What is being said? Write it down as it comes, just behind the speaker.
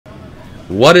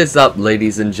What is up,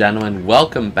 ladies and gentlemen?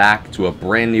 Welcome back to a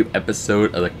brand new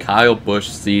episode of the Kyle Busch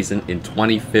season in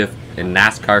 25th in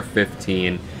NASCAR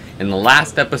 15. In the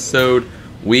last episode,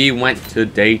 we went to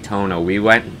Daytona. We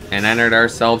went and entered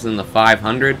ourselves in the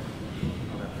 500.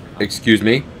 Excuse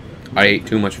me, I ate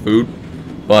too much food.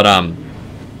 But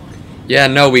yeah,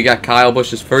 no, we got Kyle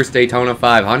Busch's first Daytona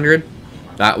 500.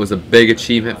 That was a big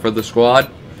achievement for the squad.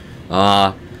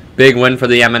 Big win for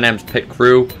the M&M's pit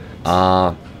crew.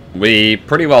 We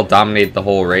pretty well dominated the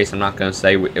whole race. I'm not going to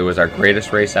say it was our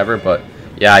greatest race ever, but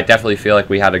yeah, I definitely feel like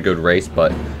we had a good race.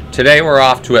 But today we're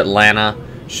off to Atlanta.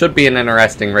 Should be an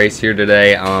interesting race here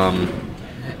today.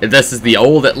 This is the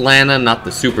old Atlanta, not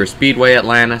the super speedway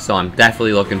Atlanta, so I'm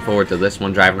definitely looking forward to this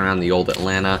one, driving around the old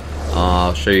Atlanta.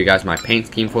 I'll show you guys my paint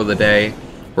scheme for the day.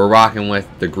 We're rocking with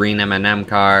the green M&M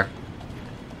car.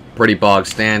 Pretty bog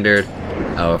standard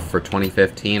for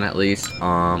 2015 at least.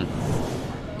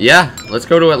 Yeah, let's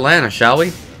go to Atlanta, shall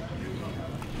we?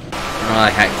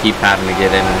 I keep having to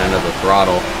get in and out of the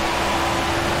throttle.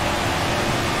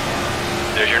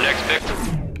 There's your next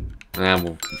victim. And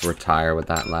we'll retire with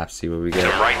that lap, see what we get.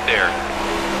 Right there.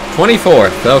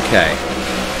 24th, okay.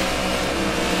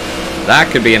 That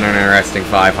could be an interesting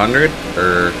 500,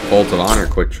 or Bolt of Honor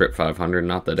Quick Trip 500,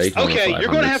 not the Daytona 500. Okay,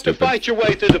 you're going to have to fight your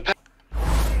way through the...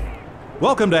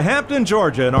 Welcome to Hampton,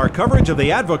 Georgia, and our coverage of the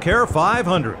Advocare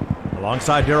 500.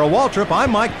 Alongside Darrell Waltrip, I'm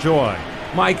Mike Joy.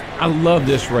 Mike, I love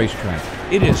this racetrack.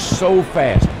 It is so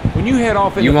fast. When you head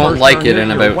off in you the won't first like turn, it in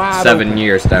about 7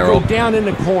 years, Darrell. Go down in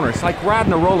the corner. It's like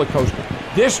riding a roller coaster.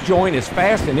 This joint is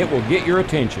fast and it will get your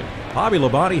attention. Bobby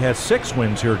Labonte has 6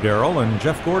 wins here, Darrell, and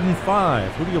Jeff Gordon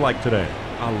 5. Who do you like today?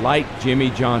 I like Jimmy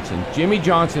Johnson. Jimmy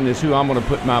Johnson is who I'm going to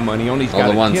put my money on. He's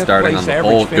got the one starting on the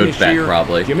old good bet,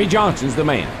 probably. Jimmy Johnson's the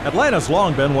man. Atlanta's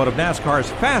long been one of NASCAR's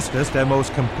fastest and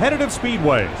most competitive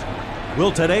speedways.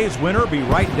 Will today's winner be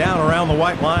right down around the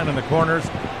white line in the corners,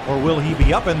 or will he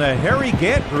be up in the Harry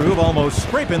Gant groove, almost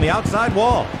scraping the outside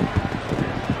wall?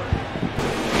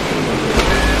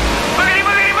 Boogity,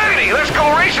 boogity, boogity. Let's go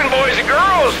racing, boys and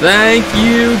girls. Thank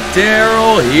you,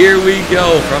 Darrell. Here we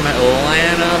go from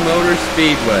Atlanta Motor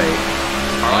Speedway.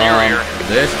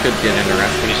 This could get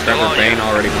interesting. Trevor Bain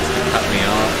already wants to cut me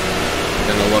off.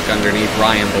 Gonna look underneath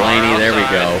Ryan Blaney. There we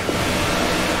go.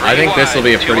 I think this will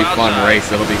be a pretty fun race.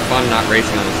 It'll be fun not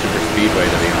racing on the super speedway,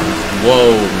 to be honest.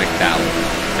 Whoa, McDowell.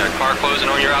 Got a car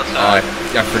closing on your outside.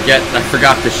 I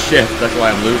forgot to shift. That's why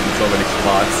I'm losing so many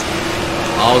spots.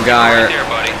 Allgaier. Right there,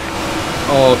 buddy.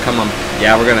 Oh, come on.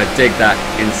 Yeah, we're gonna dig that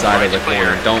inside of the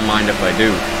corner. Don't mind if I do.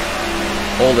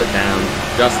 Hold it down.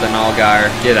 Justin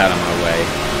Allgaier, get out of my way.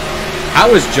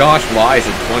 How is Josh Wise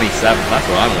at 27th? That's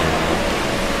what I want to know.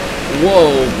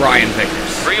 Whoa, Brian Vickers.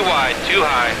 3 wide, 2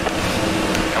 high.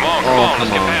 Come on,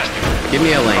 let's get past him. Give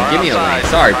me a lane, give me a lane.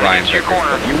 Sorry, Brian Vickers,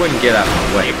 you wouldn't get out of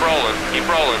my way. Keep rolling, keep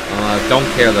rolling. Don't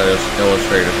care that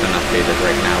Illustrator's been updated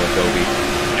right now, Adobe.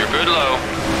 You're good low.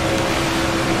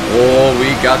 Oh,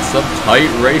 we got some tight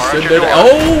racing today.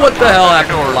 Oh, what the hell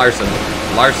happened to Larson?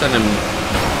 Larson and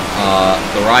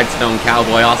the Rhinestone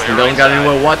Cowboy Austin Dillon got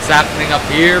into what's happening up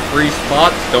here. Free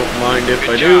spots, don't mind if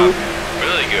I do.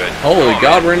 Really good. Holy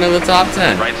God, we're into the top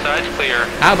 10. Right side's clear.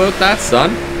 How about that,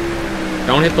 son?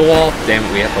 Don't hit the wall. Damn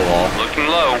it, we hit the wall. Looking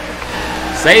low.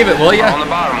 Save it, will ya? On the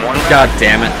bottom, one God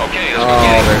damn it. Okay,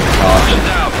 oh, there's a caution.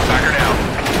 Out. Back her down.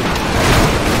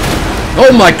 Oh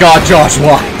my God, Josh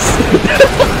Wise.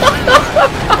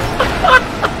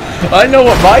 I know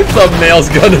what my thumbnail's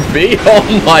gonna be. Oh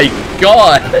my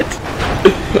God.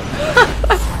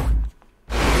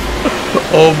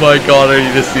 Oh my God, I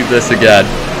need to see this again.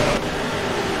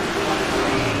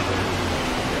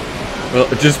 Well,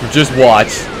 just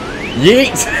watch.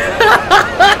 Yeet!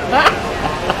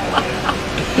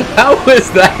 How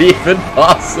is that even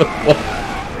possible?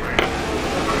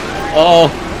 Oh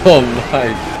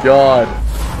my God.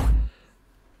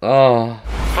 Oh.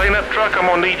 Clean up truck, I'm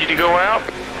gonna need you to go out.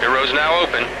 Your road's now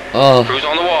open. Oh. Cruise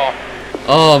on the wall.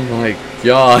 Oh my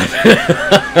God.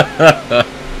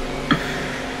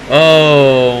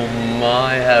 Oh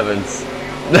my heavens.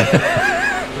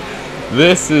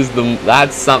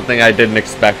 That's something I didn't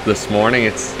expect this morning.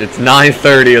 It's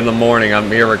 9:30 in the morning.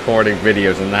 I'm here recording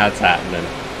videos and that's happening.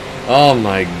 Oh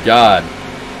my God.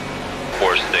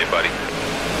 Force today, buddy.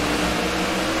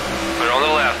 Put it on the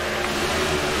left.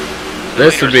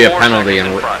 This would be a penalty in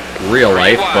real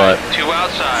life, but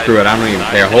screw it, I don't even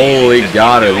care. Holy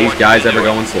God, are these guys ever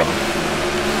going slow?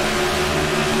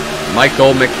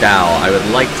 Michael McDowell, I would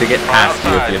like to get past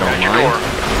you if you don't mind.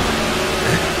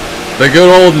 The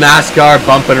good old NASCAR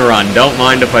bump and run. Don't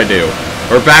mind if I do.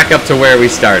 We're back up to where we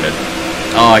started.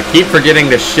 Oh, I keep forgetting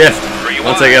to shift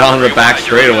once I get on the back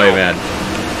straightaway, man.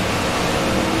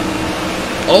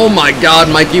 Oh my God,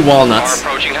 Mikey Car Walnuts.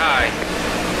 approaching high.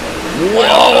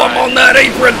 Whoa, I'm on that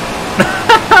apron.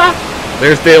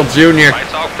 There's Dale Jr.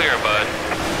 Lights all clear, bud.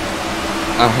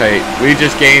 Alright, we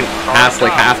just gained past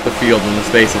like half the field in the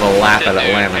space of a lap at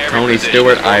Atlanta. Tony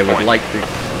Stewart, I would like to...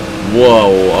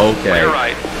 Whoa, okay. Clear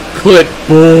right. Clint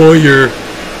Boyer.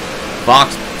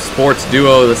 Fox Sports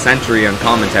Duo of the Century on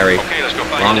commentary. Okay, let's go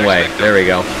find Wrong the next way. victim. There we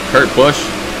go. Kurt Busch,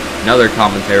 another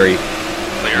commentary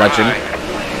Clear legend.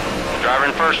 high. Driver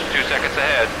in first, 2 seconds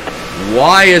ahead.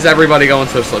 Why is everybody going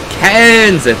so slow?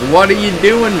 Kenseth, what are you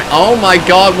doing? Oh my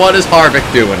God, what is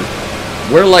Harvick doing?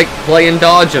 We're like playing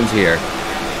dodgems here.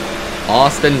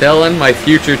 Austin Dillon, my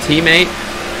future teammate.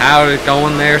 How it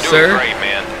going there, Doing sir? great,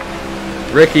 man.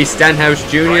 Ricky Stenhouse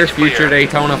Jr., Right's future clear.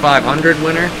 Daytona 500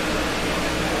 winner.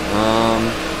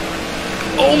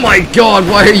 Oh my God,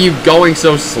 why are you going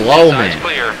so slow, Inside's man?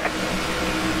 clear.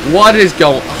 What is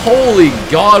going... Holy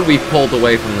God, we pulled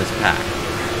away from this pack.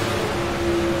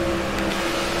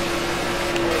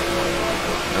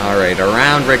 Alright,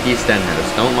 around Ricky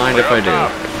Stenhouse. Don't mind Clear if I up do.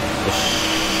 top.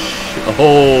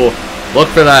 Oh, look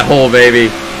for that hole, baby.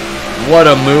 What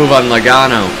a move on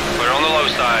Logano. Clear on the low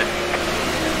side.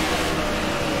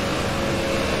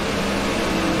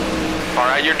 Car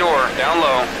at your door. Down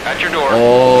low. At your door.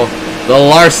 Oh, the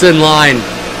Larson line.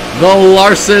 The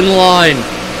Larson line.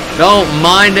 Don't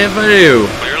mind if I do.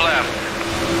 Clear left.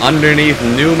 Underneath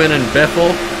Newman and Biffle.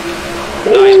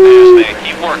 Nice pass, man.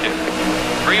 Keep working.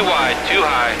 3 wide. 2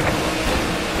 high.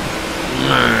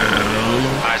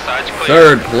 High side's clear.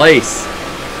 Third place.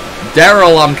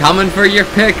 Daryl, I'm coming for your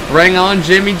pick. Bring on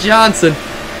Jimmy Johnson.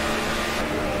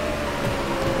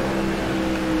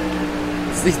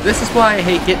 See, this is why I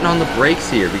hate getting on the brakes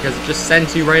here, because it just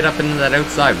sends you right up into that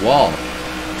outside wall.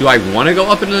 Do I want to go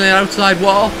up into that outside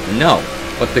wall? No.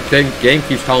 But the game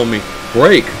keeps telling me,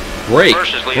 brake, brake,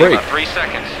 Busch is leading brake. by 3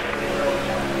 seconds.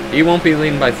 He won't be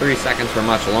leading by 3 seconds for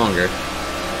much longer.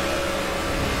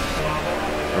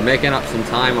 We're making up some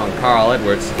time on Carl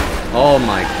Edwards. Oh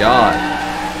my God.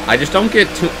 I just don't get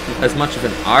as much of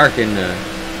an arc in the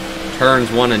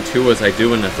turns 1 and 2 as I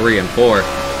do in the 3 and 4.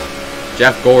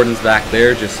 Jeff Gordon's back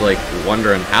there just like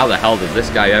wondering how the hell did this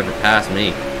guy ever pass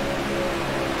me.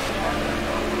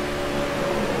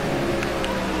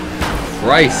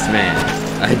 Christ, man.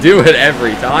 I do it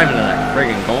every time into that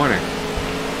friggin' corner.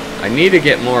 I need to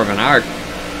get more of an arc.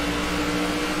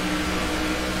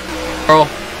 Carl.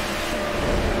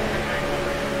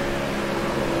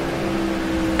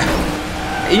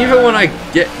 Even when I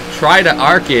try to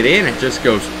arc it in, it just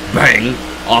goes bang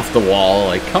off the wall.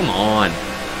 Like, come on.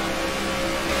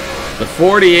 The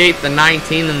 48, the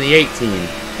 19, and the 18.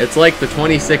 It's like the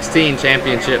 2016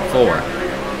 Championship 4.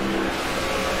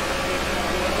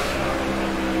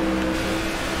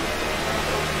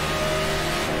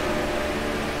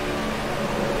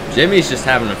 Jimmy's just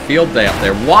having a field day up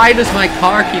there. Why does my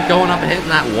car keep going up and hitting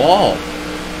that wall?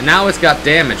 And now it's got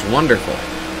damage. Wonderful.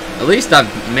 At least I'm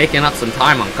making up some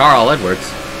time on Carl Edwards.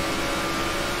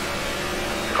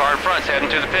 Car in front's heading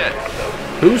to the pit.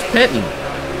 Who's pitting?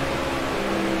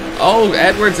 Oh,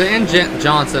 Edwards and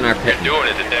Johnson are pitting. Doing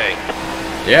it today.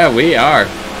 Yeah, we are.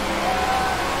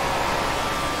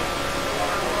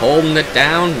 Holding it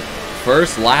down.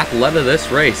 First lap led of this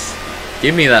race.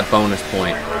 Give me that bonus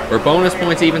point. Were bonus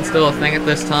points even still a thing at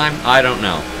this time? I don't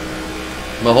know.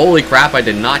 But holy crap, I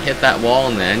did not hit that wall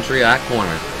in the entry of that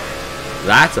corner.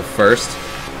 That's a first.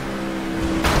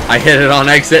 I hit it on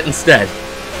exit instead.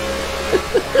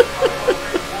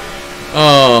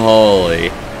 Oh, holy.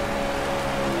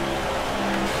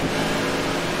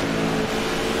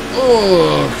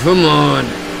 Oh, come on.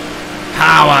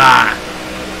 Power.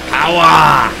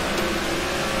 Power.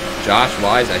 Josh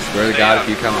Wise, I swear to God, if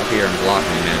you come up here and block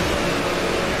me, man,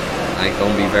 I ain't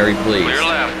gonna be very pleased. Clear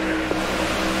left.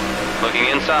 Looking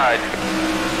inside.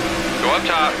 Go up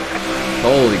top.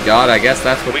 Holy God, I guess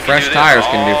that's what We can fresh do this tires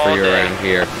can do for all you day. around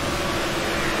here.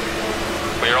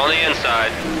 Clear on the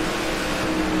inside.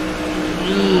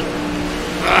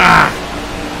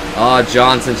 Oh,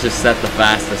 Johnson's just set the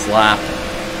fastest lap.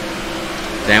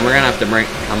 Damn, we're gonna have to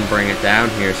come bring it down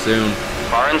here soon.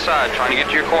 Car inside, trying to get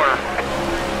to your corner.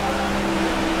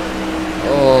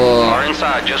 Oh, Car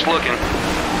inside, just looking.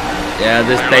 yeah,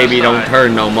 this Clear baby left don't side.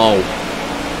 turn no more.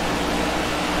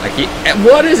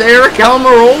 What is Eric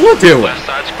Almirola doing? Left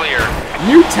side's clear.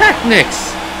 New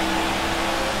Technics.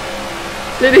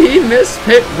 Did he miss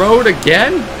pit road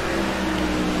again?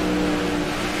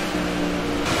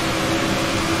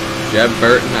 Jeb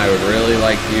Burton, I would really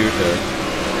like you to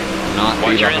not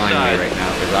be Watch your behind inside. me right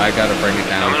now, because I gotta bring it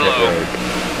down Coming pit low. road.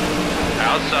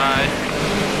 Outside.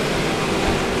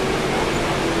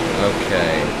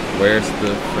 Okay. Where's the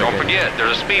Don't forget,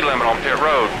 there's a speed limit on pit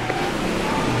road.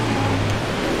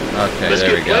 Okay, Let's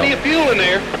there we get go. plenty of fuel in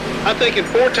there. I'm thinking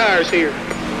 4 tires here.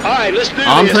 All right, let's do this.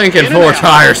 I'm thinking In and 4 out.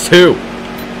 tires too.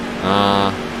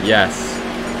 Yes.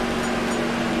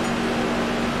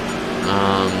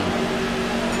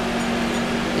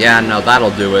 Yeah, no,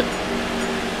 that'll do it.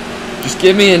 Just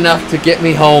give me enough to get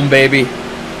me home, baby.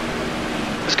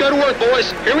 Let's go to work,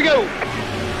 boys. Here we go.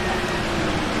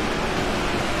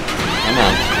 Come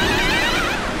on.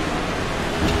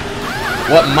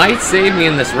 What might save me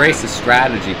in this race is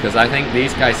strategy, because I think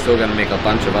these guys still gonna make a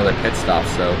bunch of other pit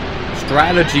stops, so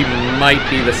strategy might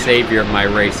be the savior of my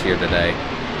race here today.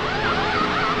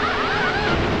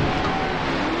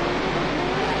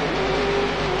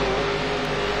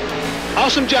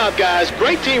 Awesome job, guys.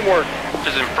 Great teamwork.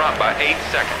 Is in front by 8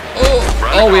 seconds.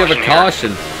 Oh, we have a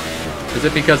caution. Is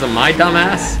it because of my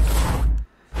dumbass?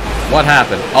 What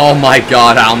happened? Oh my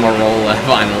god, Almirola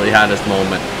finally had his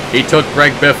moment. He took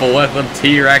Greg Biffle with him.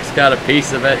 T-Rex got a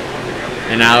piece of it.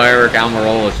 And now Eric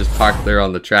Almirola is just parked there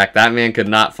on the track. That man could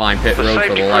not find pit road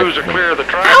for the life crews of are him. clear of the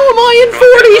track. How am I in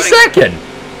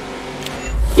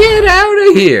 42nd? Get out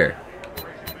of here.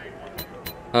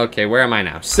 Okay, where am I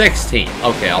now? 16.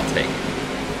 Okay, I'll take it.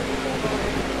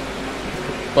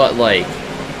 But, like,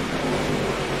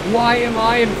 why am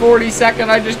I in 42nd?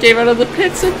 I just came out of the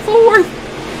pits in 4th.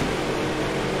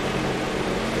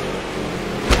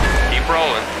 Keep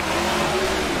rolling.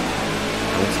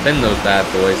 Don't spin those bad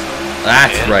boys.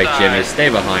 That's right, Jimmy. Stay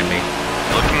behind me.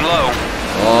 Looking low.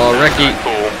 Oh, Ricky. Not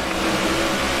cool.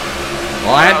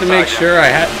 Well, I had to make sure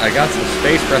I got some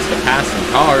space for us to pass some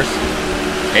cars.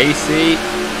 Casey.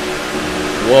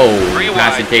 Whoa.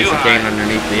 Passing Casey Kane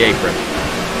underneath the apron.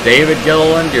 David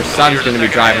Gilliland, your son's going to be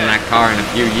driving that car in a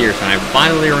few years, and I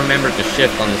finally remembered to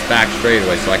shift on this back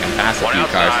straightaway so I can pass a few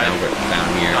cars down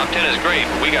here. Top 10 is great,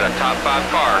 but we got a top 5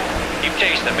 car. Keep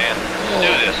chasing it, man. Let's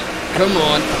do this. Come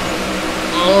on.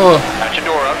 Oh. At your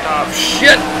door up top.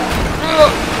 Shit.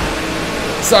 Oh.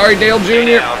 Sorry, Dale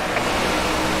Jr.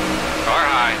 Car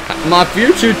high. My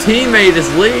future teammate is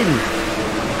leading.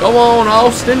 Come on,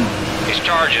 Austin. He's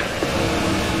charging.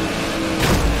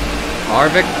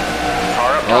 Harvick.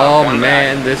 Car up top. Oh one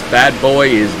man, back. this bad boy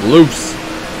is loose.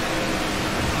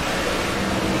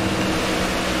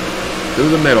 Through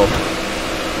the middle.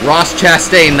 Ross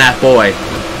Chastain, that boy.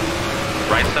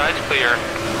 Right side's clear.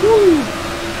 Woo.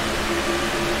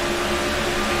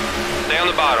 Stay on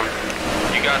the bottom.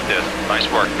 You got this. Nice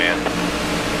work, man.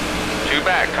 2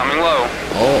 back, coming low.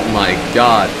 Oh my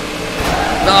god.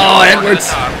 No, Edwards.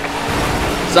 Top.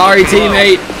 Sorry,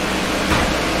 teammate.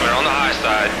 Clear on the high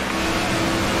side.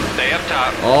 Stay up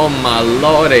top. Oh my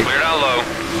lordy. Clear down low.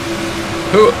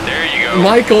 Who? There you go.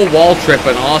 Michael Waltrip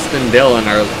and Austin Dillon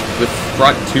are the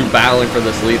front 2 battling for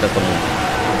this lead at the moment.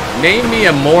 Name me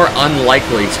a more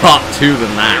unlikely top 2 than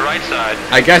Your that. right side.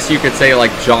 I guess you could say like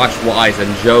Josh Wise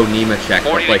and Joe Nemechek,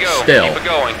 40 but like to go. still. Keep it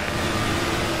going.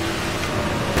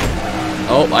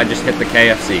 Oh, I just hit the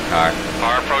KFC car.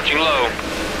 Car approaching low.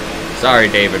 Sorry,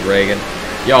 David Reagan.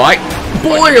 Yo,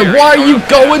 boy, why are you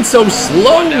going so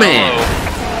slow, Down man? low.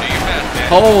 Do your best, man.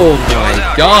 Oh Going my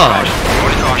out. god.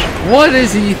 Going to caution. What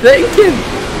is he thinking?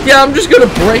 Yeah, I'm just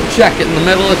gonna brake check it in the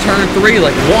middle of turn 3.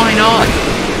 Like, why not?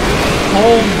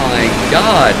 Oh my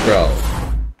god, bro.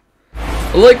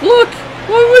 Like, look.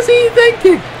 What was he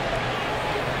thinking?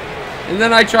 And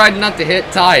then I tried not to hit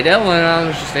Ty Dillon, and I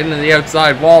was just into the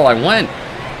outside wall. I went.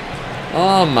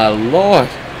 Oh my lord.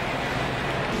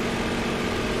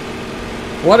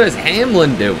 What is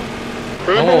Hamlin doing?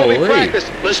 Remember when we Holy.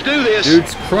 practiced? Let's do this.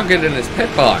 Dude's crooked in his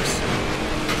pit box.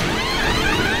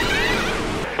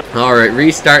 Alright,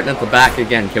 restarting at the back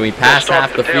again. Can we pass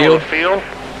half the field? Come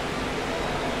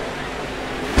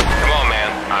on,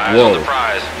 man. Eyes Whoa. on the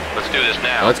prize. Let's do this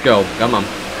now. Let's go. Come on.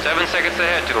 7 seconds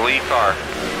ahead to the lead car.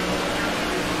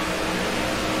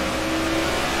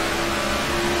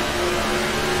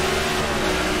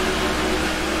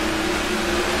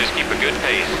 Just keep a good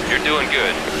pace. You're doing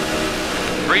good.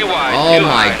 3 wide. Oh 2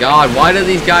 my high. god, why do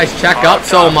these guys check Car up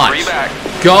so top, much? 3 back.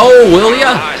 Go, will On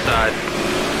ya? the high side.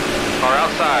 Car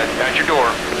outside. At your door.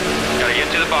 Gotta get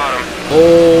to the bottom.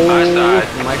 High Oh, side.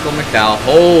 Michael McDowell.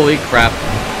 Holy crap.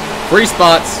 3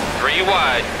 spots. 3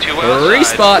 wide. 2 outside. 3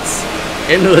 spots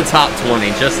into the top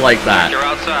 20, just like that. You're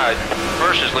outside.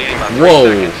 First is leading by 3 Whoa.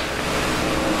 seconds.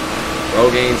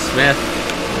 Rogaine Smith.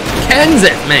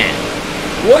 Kenseth, man.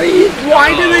 What are you?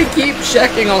 Why do they keep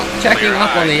checking up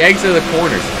on the exit of the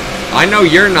corners? I know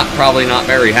you're probably not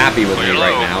very happy with me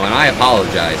right now, and I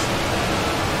apologize.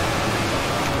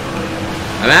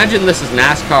 Imagine this is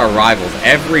NASCAR Rivals.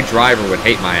 Every driver would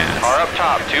hate my ass. Car up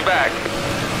top. 2 back.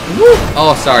 Woo.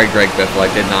 Oh, sorry, Greg Biffle.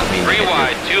 I did not mean 3 to hit you.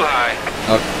 wide, too high.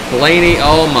 Blaney,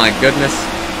 oh my goodness.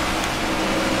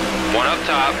 1 up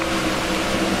top.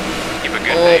 Keep a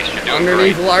good Oh, pace. You're doing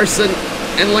underneath great. Larson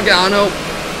and Logano.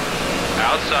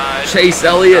 Outside. Chase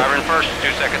Elliott. Driver in first,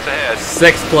 2 seconds ahead.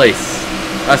 6th place.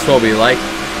 That's what we like.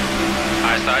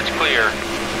 High side's clear.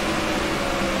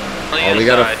 Oh, we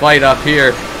got a fight up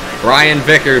here. Brian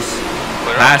Vickers.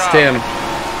 Clear Past up top. him.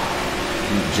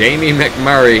 Jamie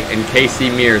McMurray and Casey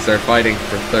Mears are fighting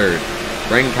for 3rd.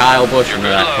 Bring Kyle Busch You're into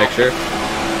good that low. picture.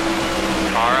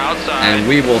 Car outside. And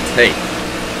we will take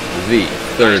the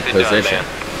 3rd Nicely done, position. man.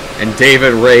 And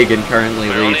David Reagan currently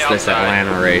Clear on leads the this outside.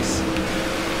 Atlanta race.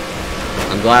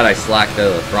 I'm glad I slacked out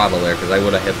of the throttle there because I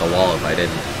would have hit the wall if I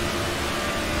didn't.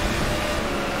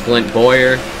 Clint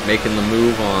Boyer making the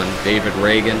move on David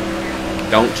Reagan.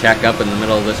 Don't check up in the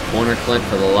middle of this corner, Clint,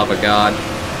 for the love of God.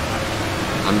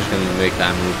 I'm just going to make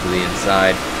that move to the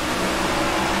inside.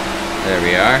 There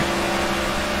we are.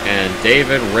 And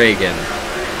David Reagan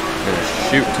going to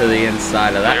shoot to the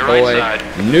inside of that Clear right boy. side.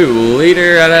 New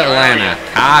leader at Atlanta,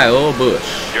 Kyle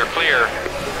Busch. You're clear.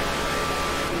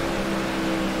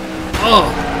 Oh,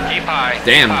 Keep high.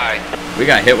 damn. Keep high. We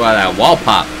got hit by that wall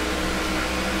pop.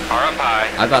 Car up high.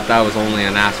 I thought that was only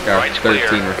a NASCAR Right's 13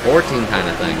 clear. or 14 kind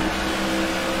of thing.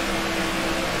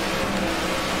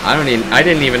 I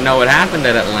didn't even know what happened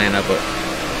at Atlanta, but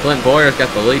Clint Boyer's got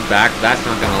the lead back. That's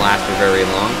not going to last for very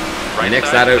long. Right He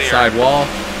nicks side that clear. outside wall,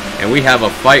 and we have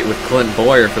a fight with Clint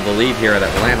Boyer for the lead here at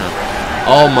Atlanta.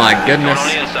 Oh my goodness.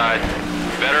 Going on the inside.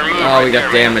 Better move. Oh, right we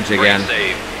got there, man. damage Great again.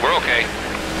 save. We're okay.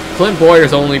 Clint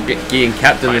Boyer's only being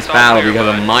kept in this Right's all battle clear, because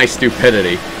of bud. my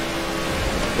stupidity.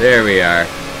 There we are.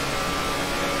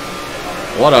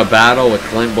 What a battle with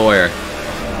Clint Boyer.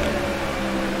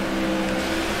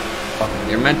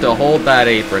 You're meant to hold that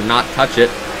apron, not touch it.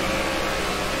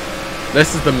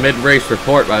 This is the mid-race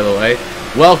report, by the way.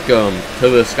 Welcome to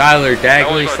the Skylar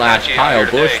Dagley / Kyle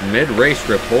Busch mid-race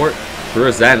report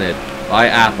presented by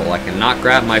Apple. I cannot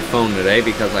grab my phone today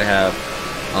because I have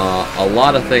a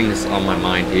lot of things on my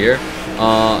mind here.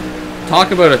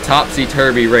 Talk about a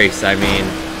topsy-turvy race. I mean,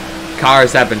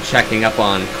 cars have been checking up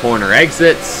on corner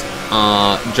exits.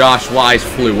 Josh Wise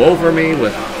flew over me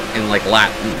in like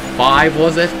lap 5,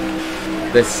 was it?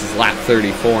 This is lap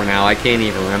 34 now. I can't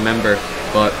even remember.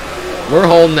 But we're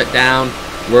holding it down.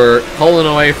 We're pulling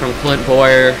away from Clint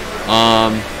Boyer.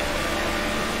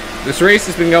 This race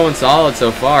has been going solid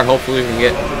so far. Hopefully we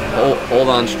can hold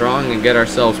on strong and get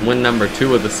ourselves win number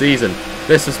 2 of the season.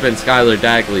 This has been Skylar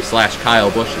Dagley /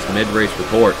 Kyle Busch's mid-race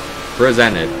report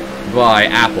presented by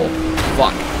Apple.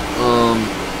 Fuck.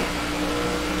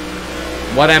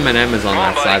 What M&M is on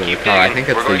that side of the car? I think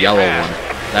it's the yellow one.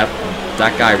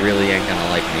 That guy really ain't gonna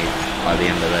like me by the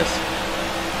end of this.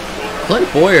 Clint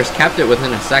Boyer's kept it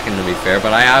within a second, to be fair,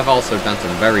 but I have also done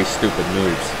some very stupid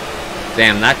moves.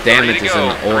 Damn, that damage is in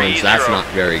the orange. That's not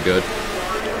very good.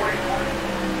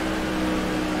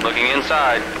 Looking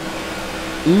inside.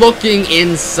 Looking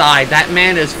inside. That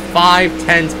man is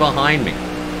 5/10 behind me.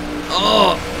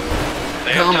 Oh,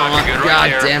 Stay come up top, on. you're good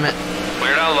God right there. damn it.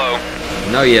 Clear down low.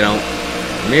 No, you don't.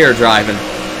 Mirror driving.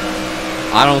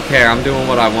 I don't care. I'm doing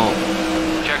what I want.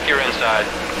 Check your inside.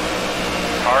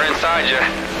 Car inside you.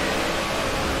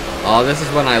 Oh, this is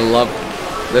what I love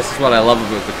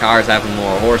about the cars having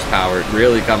more horsepower. It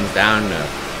really comes down to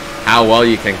how well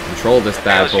you can control this Hey,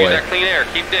 bad let's use boy. that clean air.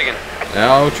 Keep digging.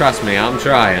 Oh, trust me, I'm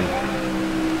trying.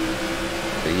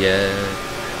 But yeah,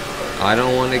 I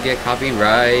don't want to get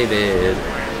copyrighted,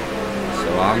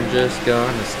 so I'm just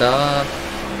gonna stop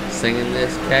singing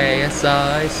this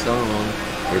KSI song.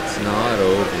 It's not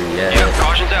over yet. Yeah,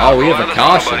 caution's out. Oh, we Go have out a of the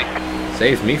tunnel, caution.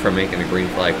 Saves me from making a green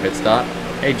flag pit stop.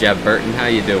 Hey, Jeb Burton, how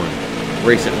you doing?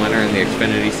 Recent winner in the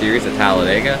Xfinity Series at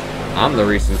Talladega. I'm the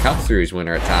recent Cup Series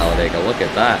winner at Talladega. Look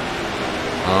at that.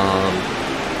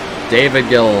 David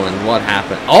Gilliland, what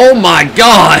happened? Oh my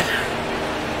God!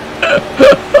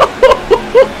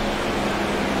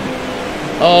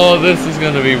 Oh, this is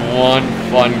gonna be one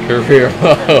fun career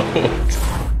mode.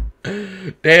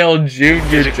 Dale Jr.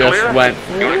 just clear? went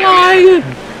You wanna come flying.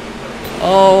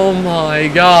 Oh my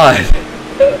God.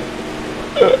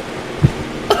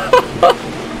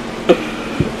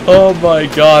 Oh my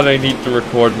God, I need to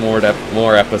record more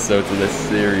episodes of this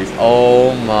series.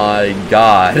 Oh my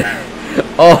God.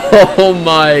 Oh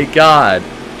my God.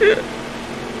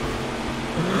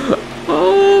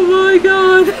 Oh my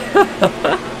God.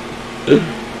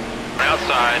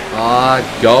 Outside.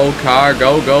 Go car,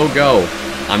 go, go, go.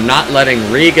 I'm not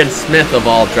letting Regan Smith of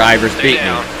all drivers Stay beat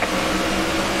down. me.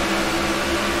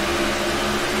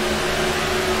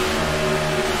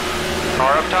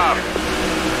 Car up top.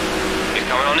 He's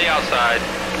coming on the outside.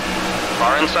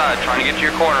 Far inside, trying to get to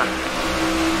your corner.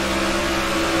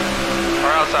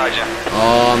 Far outside you.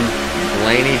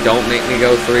 Blaney, don't make me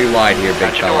go 3 wide here,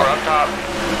 big Got your door fella. up top.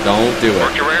 Don't do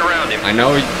Work it. your way around him.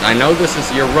 I know this is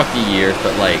your rookie years,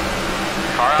 but like,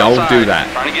 Car don't outside, do that.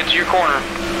 Trying to get to your corner.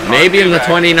 Car maybe in the back.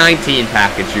 2019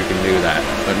 package you can do that,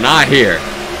 but not here.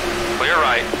 Clear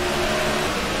right.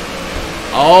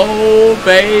 Oh,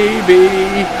 baby.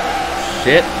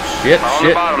 Shit. Car on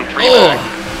the bottom, 3 Oh. back.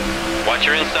 Watch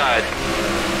your inside.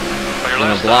 Clear I'm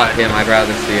gonna left block side. him. I'd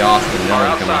rather see Austin Far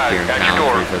Dillon come up outside. here and Got your pound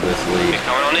door. me for this lead. He's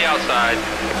coming on the outside.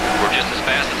 We're just as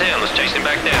fast as him. Let's chase him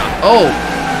back down. Oh!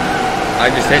 I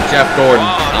just hit Jeff Gordon.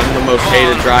 Come on. I'm the most Come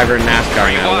hated on. driver in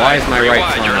NASCAR 3 now. wide, Why is my 3 right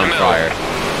wide, front you're in on the middle. fire?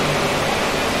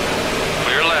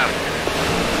 Clear left.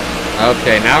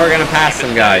 Okay, now we're gonna pass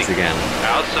some guys again.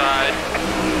 Outside.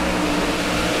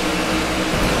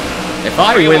 If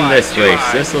I 3 win wide, this 2 race,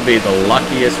 high. this will be the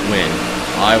luckiest win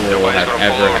I will Nobody's have gonna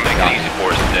ever pull and make it gotten. easy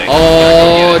for us today.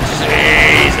 Oh,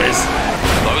 Jesus.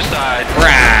 Low side.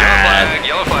 Brad.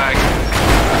 Yellow flag.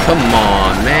 Come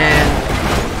on, man.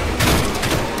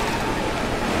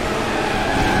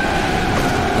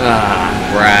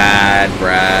 Brad.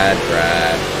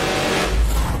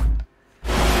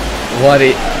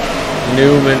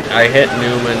 Newman, I hit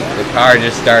Newman. The car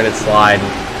just started sliding,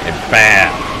 and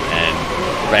bam, and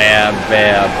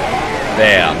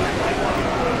bam.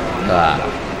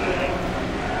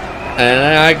 And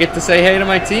then I get to say hey to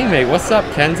my teammate. What's up,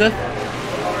 Kenseth?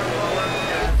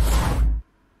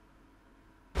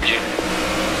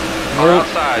 Car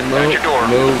outside. Back your door.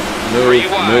 Move. 3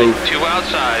 wide. 2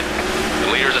 outside.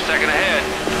 The leader's a second ahead.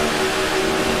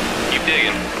 Keep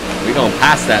digging. We gonna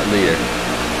pass that leader.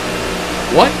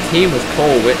 What team was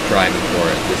Cole Witt driving for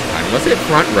at this time? Was it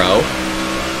front row?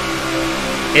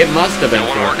 It must have been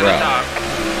Got one front working the row. top.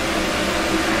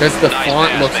 Because the Nice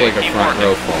font pass, looks mate. like a Keep front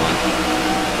working. row font.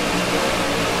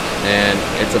 And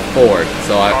it's a Ford,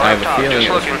 so I Car have up a top, feeling just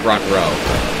it was looking. front row.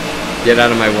 Get out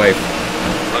of my way,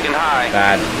 Looking high.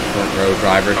 bad front row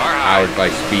driver, Car high. powered by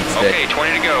Speed Stick. Okay,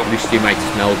 20 to go. At least you might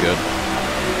smell good.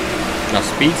 Now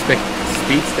Speed Stick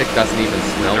doesn't even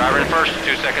smell Driver good. in first,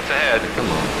 2 seconds ahead. Come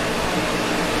on.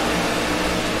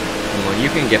 Come on, you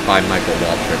can get by Michael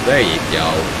Waltrip. There you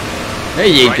go. There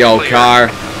you Right go, clear.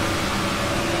 car.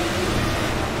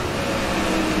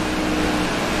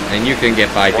 And you can get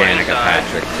by One Danica inside.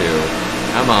 Patrick, too.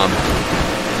 Come on.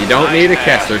 You don't Nice need a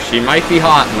pass. Kessler. She might be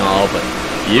hot and all, but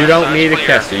you Left don't side's need a clear.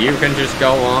 Kessler. You can just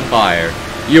go on by her.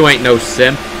 You ain't no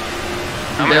simp.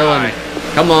 Coming Dylan,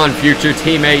 high. come on, future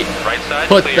teammate. Right side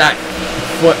Put clear. that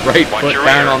right Watch foot your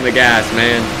down rear. on the gas,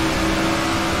 man.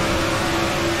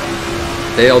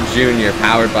 Dale Jr.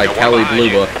 powered by Got one Kelly behind Blue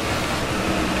you. Book.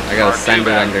 I gotta Car two send it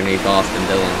back. underneath Austin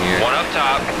Dillon here. One up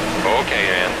top. Okay,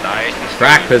 man. Nice and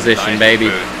Track smooth. position, Nice baby.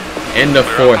 and smooth. Into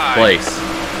Clear up 4th high. place.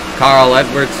 Carl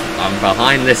Edwards, I'm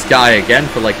behind this guy again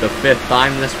for like the 5th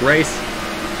time this race.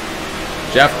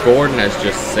 Jeff Gordon has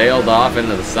just sailed off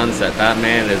into the sunset. That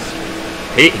man is...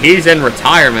 He's in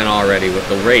retirement already with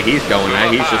the rate he's going Move at.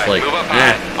 up He's just high, like, move up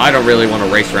eh, high. I don't really want to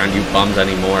race around you bums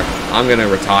anymore. I'm going to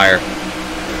retire.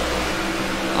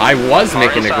 I was Car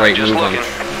making a inside, great just move on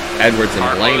looking. Edwards and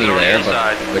Car Blaney closing on the there, but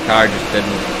inside. the car just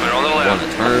didn't Put it on the want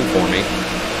left. to turn for me.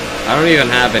 I don't even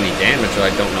have any damage, so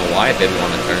I don't know why it didn't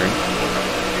want to turn.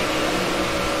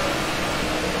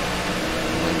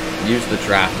 Use the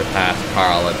draft to pass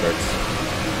Carl Edwards.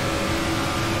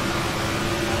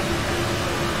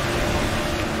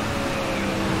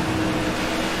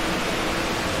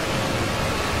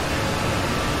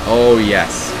 Oh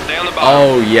yes. Stay on the bottom.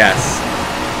 Oh yes.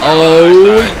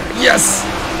 Oh yes.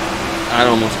 That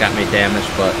almost got me damaged,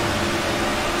 but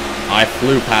I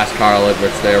flew past Carl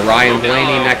Edwards there. Ryan Move down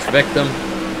Blaney, low. next victim.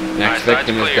 Next Nice,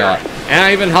 victim side's is clear. got. And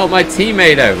I even helped my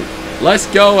teammate out. Let's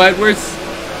go, Edwards.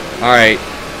 Alright.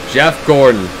 Jeff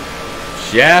Gordon.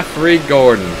 Jeffrey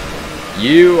Gordon.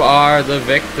 You are the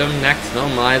victim next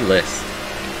on my list.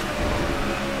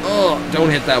 Oh, don't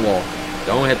hit that wall.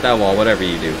 Don't hit that wall, whatever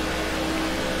you do.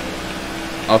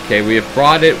 Okay, we have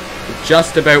brought it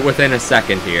just about within a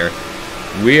second here.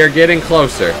 We are getting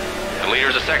closer. The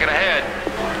leader's a second ahead.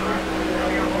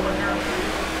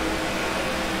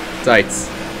 Sights.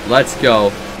 Let's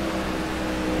go.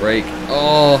 Brake.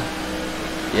 Oh.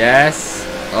 Yes.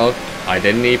 Oh, I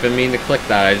didn't even mean to click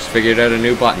that. I just figured out a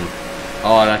new button.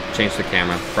 Oh, that changed the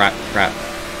camera. Crap.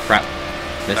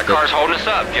 Missed That it. car's holding us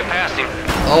up. Get past him.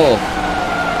 Oh.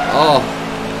 Oh.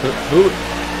 Who?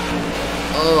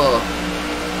 Oh.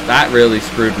 That really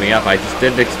screwed me up. I just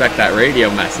didn't expect that radio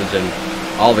message and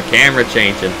all the camera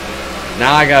changing.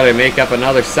 Now I gotta make up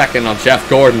another second on Jeff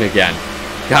Gordon again.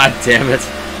 God damn it.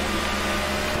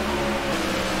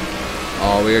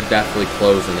 Oh, we are definitely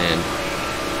closing in.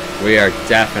 We are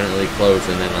definitely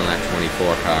closing in on that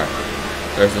 24 car.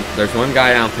 There's one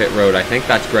guy down pit road. I think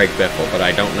that's Greg Biffle, but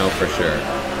I don't know for sure.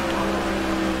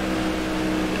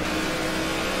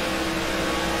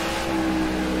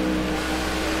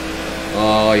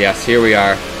 Oh, yes, here we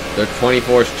are. The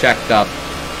 24's checked up.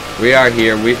 We are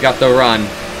here. We've got the run.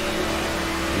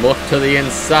 Look to the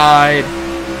inside.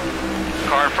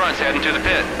 Car in front's heading to the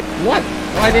pit. What?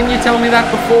 Why didn't you tell me that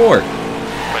before?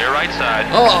 Clear right side.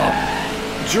 Oh,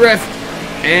 drift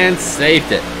and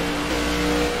saved it.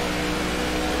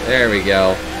 There we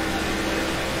go.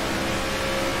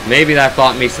 Maybe that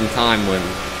bought me some time when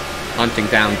hunting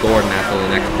down Gordon after the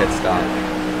next pit stop.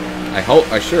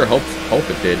 I sure hope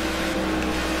it did.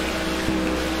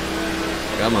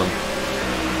 Come on.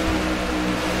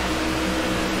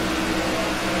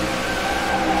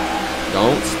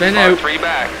 Don't spin out. 3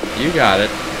 back. You got it.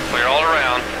 Clear all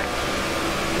around.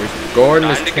 Gordon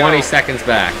is 20 seconds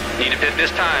back. Need to pit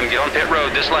this time. Get on pit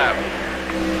road this lap.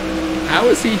 How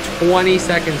is he 20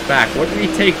 seconds back? What did he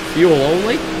take? Fuel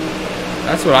only?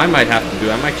 That's what I might have to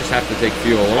do. I might just have to take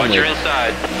fuel only. Once you're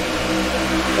inside.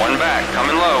 1 back.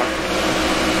 Coming low.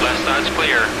 Left side's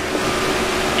clear.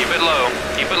 Keep it low.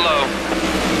 Keep it low.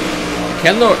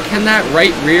 Can that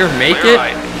right rear make Clear it?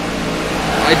 right.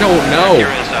 I don't know.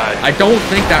 You're inside. I don't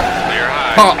think that. Clear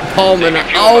high. Paulman. Save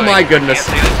your fuel, Oh buddy. my goodness.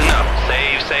 Can't say that's enough.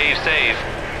 Save, save, save.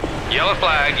 Yellow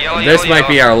flag. Yellow, This yellow, might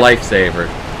be our lifesaver.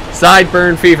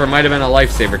 Sideburn fever might have been a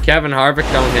lifesaver. Kevin Harvick,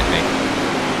 don't hit me.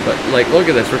 But like, look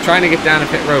at this. We're trying to get down to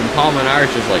pit road, and Paul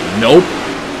Menard's just like, nope.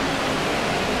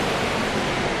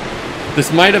 This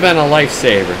might have been a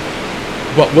lifesaver.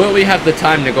 But will we have the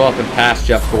time to go up and pass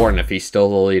Jeff Gordon if he's still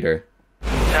the leader?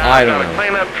 I don't know.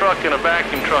 Clean up truck and a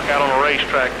vacuum truck out on a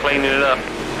racetrack, cleaning it up.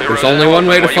 There's only one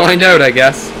way to find out, I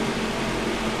guess.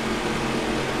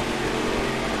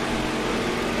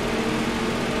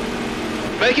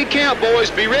 Make it count,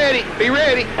 boys. Be ready. Be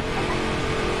ready.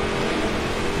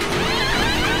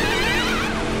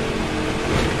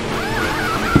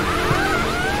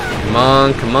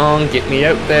 Come on, get me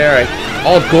out there.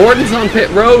 Oh, Gordon's on pit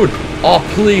road. Oh,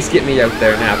 please get me out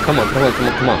there now. Come on.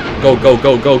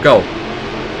 Go.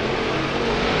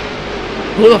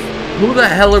 Who the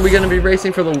hell are we going to be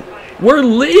racing for the... We're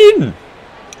leading!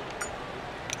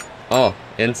 Oh,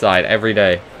 inside every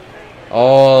day.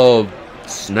 Oh,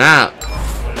 snap.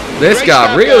 This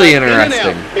got really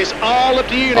interesting. It's all up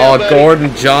to you now, Oh, buddy.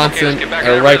 Gordon, Johnson Okay, let's get back in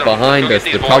are that right rhythm. behind Go us.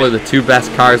 get They're these probably boys. the 2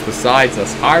 best cars besides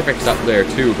us. Harvick's up there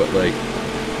too, but like...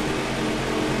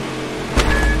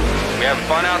 We having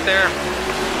fun out there?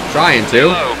 Trying Stay to.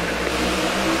 low.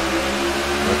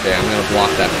 Okay, I'm gonna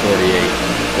block that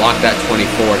 48. Block that 24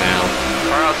 now.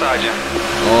 Car outside you.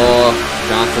 Oh,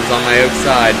 Johnson's on my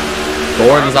outside.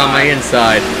 Gordon's on my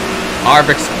inside.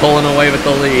 Harvick's pulling away with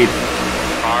the lead.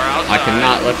 Car outside. I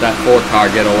cannot let that 4 car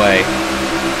get away.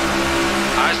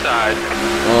 High side.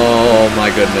 Oh my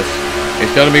goodness.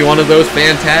 It's gonna be one of those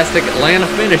fantastic Atlanta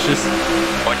finishes.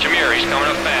 Watch your mirror. He's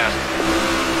coming up fast.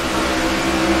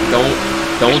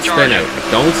 Don't spin out.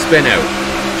 Don't spin out.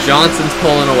 Johnson's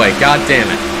pulling away. God damn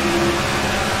it.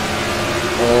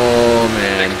 Oh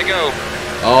man. 6 to go.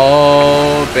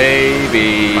 Oh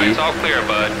baby. Lights all clear,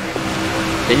 bud.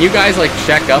 Can you guys like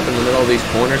check up in the middle of these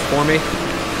corners for me?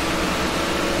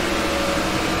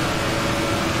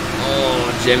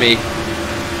 Oh, Jimmy.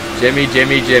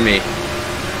 Jimmy.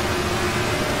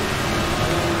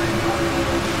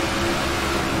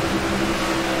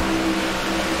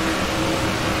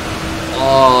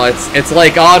 Oh, it's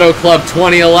like Auto Club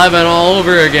 2011 all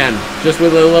over again, just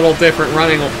with a little different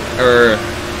running or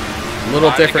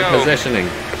little different positioning.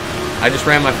 I just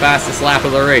ran my fastest lap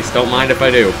of the race. Don't mind if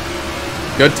I do.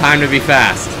 Good time to be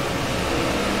fast.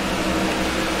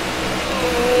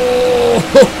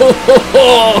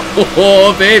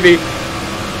 Oh, baby.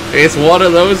 It's one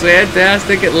of those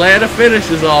fantastic Atlanta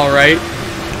finishes, all right.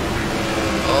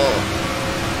 Oh.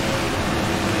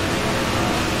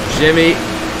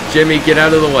 Jimmy, get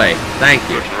out of the way. Thank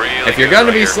you. Really If you're good going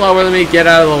to right be here. slower than me, get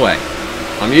out of the way.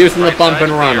 I'm using the Right bump and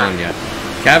side's run clear. on you.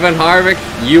 Kevin Harvick,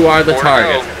 you are the 4 to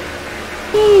target. go.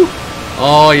 Woo.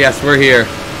 Oh, yes, we're here.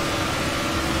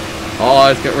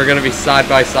 Oh, we're going to be side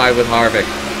by side with Harvick.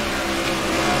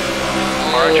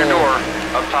 Car at your door.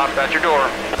 Up top at your door.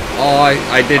 Oh,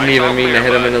 I didn't Lights even all mean to clear,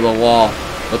 hit him bud. into the wall.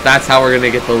 But that's how we're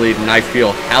going to get the lead, and I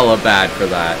feel hella bad for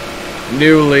that.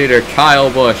 New leader, Kyle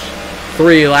Busch.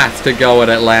 3 laps to go at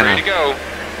Atlanta. 3 to go.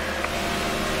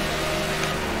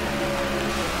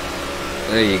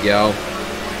 There you go.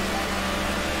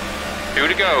 2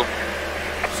 to go.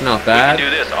 It's not We bad. can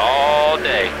do this all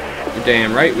day. You're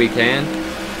damn right we can.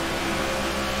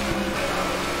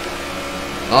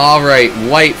 Alright,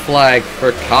 white flag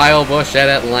for Kyle Busch at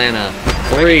Atlanta.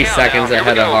 3 seconds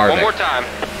ahead of Harvick. One more time.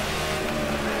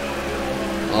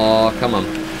 Oh, come on.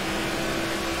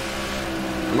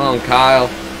 Come on, Kyle.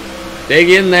 Dig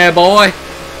in there, boy.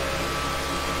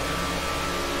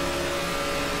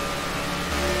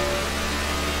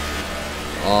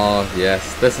 Oh,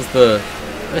 yes. This is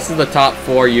the top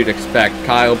 4 you'd expect.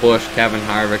 Kyle Busch, Kevin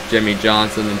Harvick, Jimmy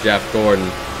Johnson, and Jeff Gordon.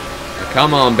 Now,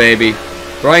 come on, baby.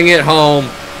 Bring it home.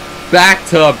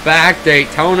 Back-to-back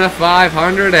Daytona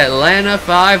 500, Atlanta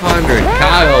 500.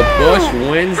 Kyle Busch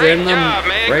wins in the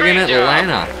friggin'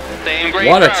 Atlanta.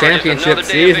 What a championship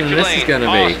season this is going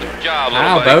to be.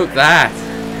 How about that?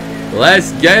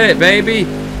 Let's get it, baby.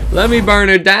 Let me burn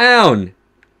it down.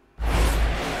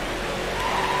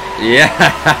 Yeah.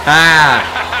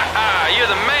 You're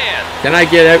the man. Can I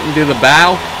get out and do the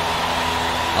bow?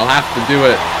 I'll have to do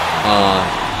it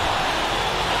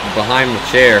behind the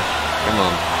chair. Come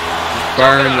on. Just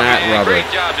burn that rubber.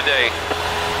 Great job today.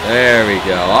 There we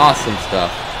go. Awesome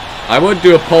stuff. I would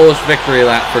do a Polish victory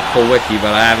lap for Kulwicki,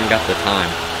 but I haven't got the time.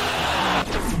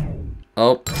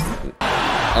 Oh.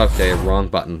 Okay, wrong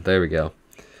button. There we go.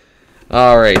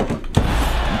 Alright.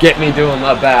 Get me doing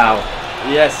my bow.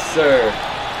 Yes, sir.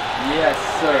 Yes,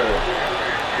 sir.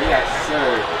 Yes,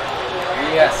 sir.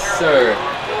 Yes, sir.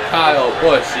 Kyle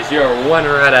Busch is your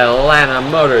winner at Atlanta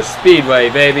Motor Speedway,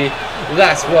 baby.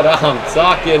 That's what I'm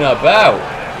talking about.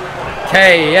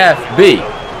 KFB.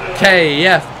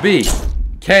 KFB.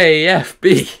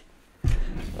 KFB.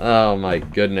 Oh my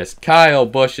goodness. Kyle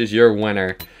Busch is your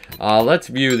winner. Let's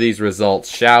view these results,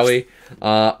 shall we?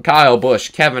 Kyle Busch,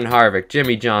 Kevin Harvick,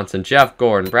 Jimmy Johnson, Jeff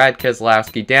Gordon, Brad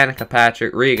Keselowski, Danica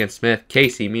Patrick, Regan Smith,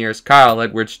 Casey Mears, Carl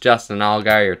Edwards, Justin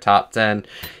Allgaier, your top 10.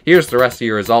 Here's the rest of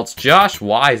your results. Josh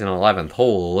Wise in 11th.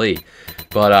 Holy.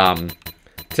 But,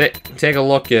 take a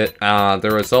look at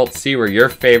the results. See where your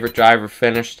favorite driver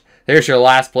finished. There's your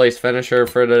last place finisher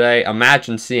for today.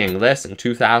 Imagine seeing this in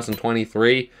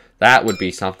 2023. That would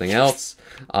be something else.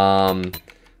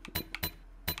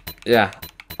 Yeah.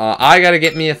 I gotta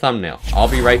get me a thumbnail. I'll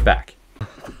be right back.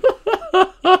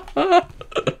 Look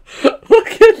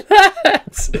at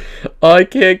that! I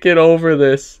can't get over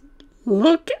this.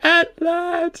 Look at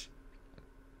that!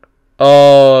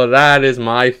 Oh, that is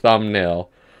my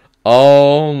thumbnail.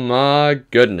 Oh my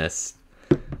goodness.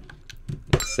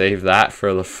 Save that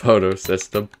for the photo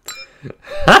system.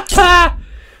 Look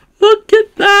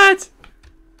at that!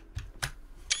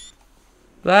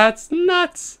 That's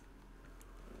nuts!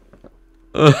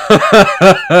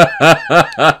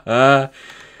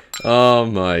 Oh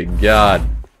my god.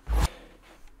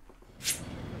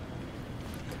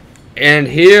 And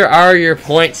here are your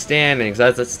point standings.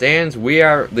 As it stands, we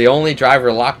are the only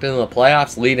driver locked into the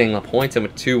playoffs, leading the points and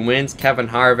with 2 wins. Kevin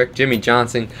Harvick, Jimmy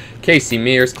Johnson, Casey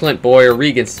Mears, Clint Boyer,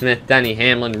 Regan Smith, Denny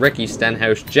Hamlin, Ricky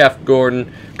Stenhouse, Jeff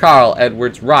Gordon, Carl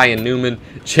Edwards, Ryan Newman,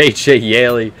 J.J.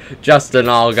 Yaley, Justin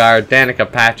Allgaier,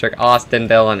 Danica Patrick, Austin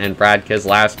Dillon, and Brad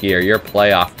Keselowski are your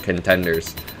playoff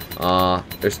contenders.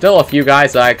 There's still a few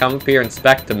guys that I come up here and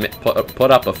expect to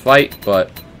put up a fight, but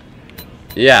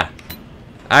yeah.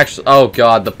 Actually, oh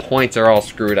god, the points are all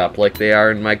screwed up like they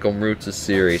are in Michael Mrutz's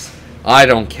series. I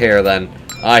don't care then.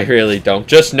 I really don't.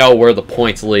 Just know we're the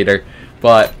points leader.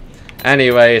 But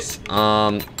anyways,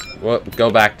 we'll go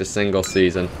back to single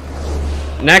season.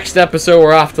 Next episode,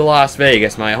 we're off to Las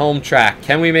Vegas, my home track.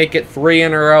 Can we make it 3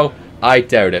 in a row? I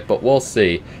doubt it, but we'll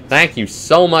see. Thank you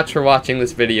so much for watching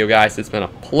this video, guys. It's been a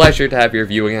pleasure to have your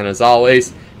view again, as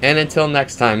always. And until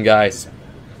next time, guys,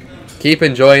 keep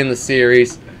enjoying the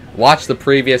series. Watch the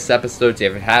previous episodes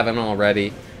if you haven't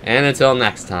already. And until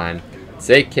next time,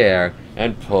 take care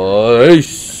and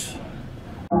peace.